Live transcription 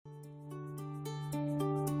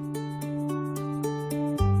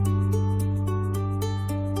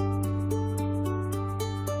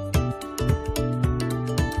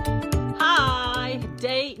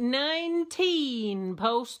one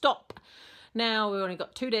post-op. Now we've only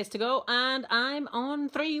got 2 days to go and I'm on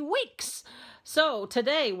 3 weeks. So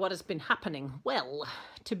today what has been happening? Well,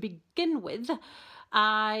 to begin with,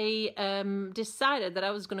 I decided that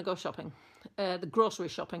I was going to go shopping. The grocery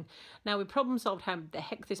shopping. Now we problem solved how the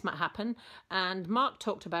heck this might happen, and Mark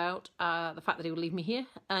talked about the fact that he would leave me here,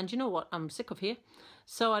 and you know what, I'm sick of here,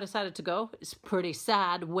 so I decided to go. It's pretty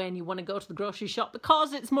sad when you want to go to the grocery shop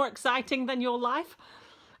because it's more exciting than your life.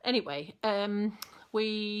 Anyway, first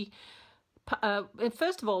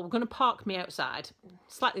of all, we're going to park me outside,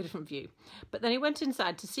 slightly different view, but then he went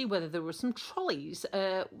inside to see whether there were some trolleys,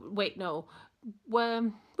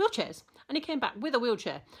 wheelchairs, and he came back with a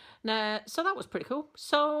wheelchair. Now, so that was pretty cool.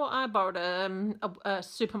 So I borrowed a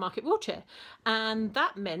supermarket wheelchair, and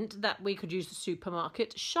that meant that we could use the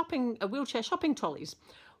supermarket wheelchair shopping trolleys.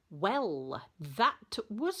 Well, that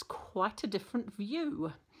was quite a different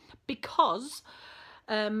view, because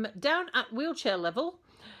down at wheelchair level,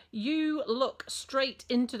 you look straight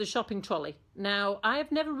into the shopping trolley. Now, I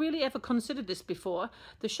have never really ever considered this before.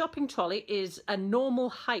 The shopping trolley is a normal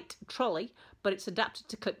height trolley, but it's adapted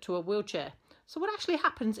to clip to a wheelchair. So what actually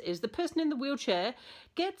happens is the person in the wheelchair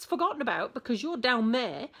gets forgotten about because you're down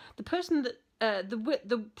there. The person that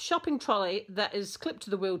the shopping trolley that is clipped to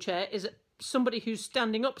the wheelchair is somebody who's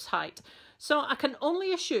standing up's height. So I can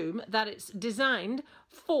only assume that it's designed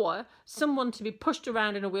for someone to be pushed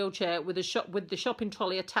around in a wheelchair with the shopping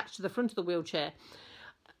trolley attached to the front of the wheelchair,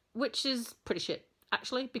 which is pretty shit,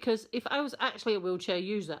 actually, because if I was actually a wheelchair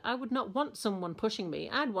user, I would not want someone pushing me.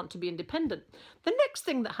 I'd want to be independent. The next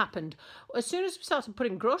thing that happened, as soon as we started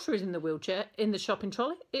putting groceries in the wheelchair, in the shopping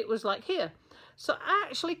trolley, it was like here. So I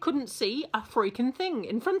actually couldn't see a freaking thing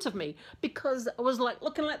in front of me because I was like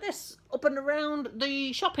looking like this up and around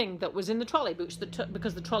the shopping that was in the trolley, because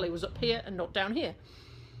the trolley was up here and not down here.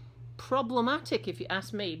 Problematic, if you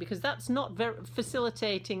ask me, because that's not very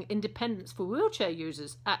facilitating independence for wheelchair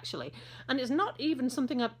users, actually, and it's not even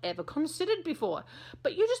something I've ever considered before.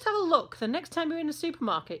 But you just have a look the next time you're in a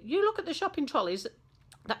supermarket, you look at the shopping trolleys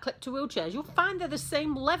that clip to wheelchairs, you'll find they're the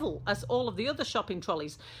same level as all of the other shopping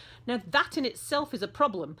trolleys. Now that in itself is a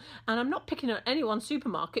problem, and I'm not picking on any one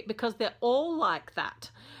supermarket because they're all like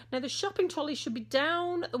that. Now the shopping trolley should be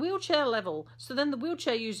down at the wheelchair level, so then the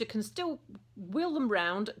wheelchair user can still wheel them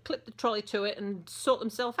round, clip the trolley to it and sort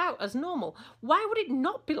themselves out as normal. Why would it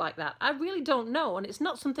not be like that? I really don't know, and it's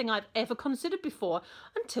not something I've ever considered before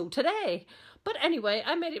until today. But anyway,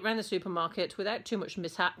 I made it around the supermarket without too much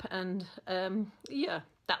mishap, and yeah,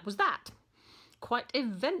 that was that. Quite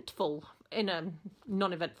eventful in a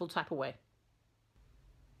non-eventful type of way.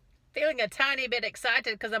 Feeling a tiny bit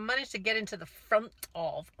excited because I managed to get into the front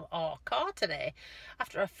of our car today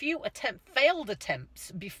after a few failed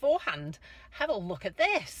attempts beforehand. Have a look at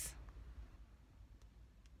this.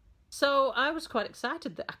 So I was quite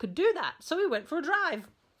excited that I could do that. So we went for a drive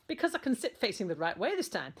because I can sit facing the right way this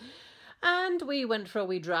time. And we went for a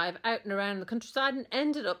wee drive out and around the countryside and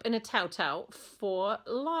ended up in a Tao for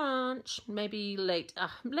lunch, maybe late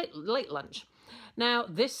lunch. Now,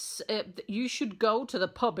 you should go to the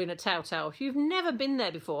pub in a Tao. If you've never been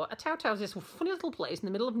there before, a Tao is this funny little place in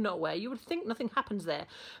the middle of nowhere. You would think nothing happens there.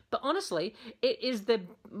 But honestly, it is the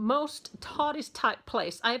most TARDIS type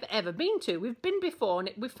place I've ever been to. We've been before and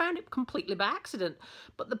we found it completely by accident.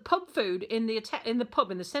 But the pub food in the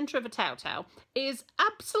pub in the centre of a Tao is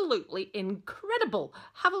absolutely incredible.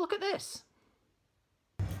 Have a look at this.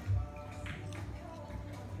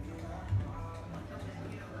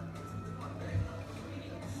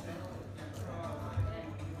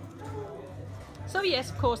 So yes,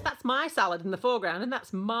 of course, that's my salad in the foreground, and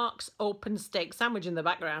that's Mark's open steak sandwich in the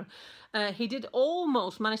background. He did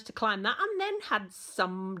almost manage to climb that, and then had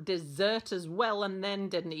some dessert as well, and then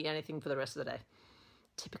didn't eat anything for the rest of the day.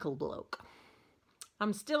 Typical bloke.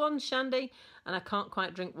 I'm still on shandy, and I can't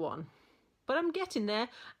quite drink one. But I'm getting there,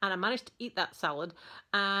 and I managed to eat that salad,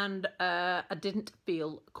 and I didn't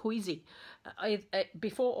feel queasy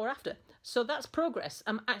before or after. So that's progress.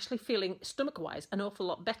 I'm actually feeling, stomach-wise, an awful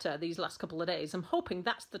lot better these last couple of days. I'm hoping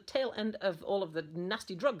that's the tail end of all of the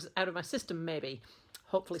nasty drugs out of my system, maybe.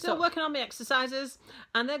 Hopefully so. Still working on my exercises,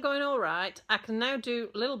 and they're going all right. I can now do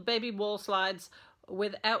little baby wall slides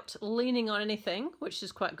without leaning on anything, which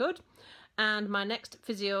is quite good. And my next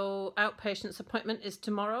physio outpatients appointment is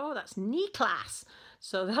tomorrow. That's knee class.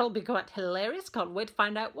 So that'll be quite hilarious. Can't wait to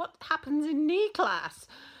find out what happens in knee class.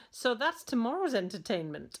 So that's tomorrow's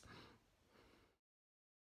entertainment.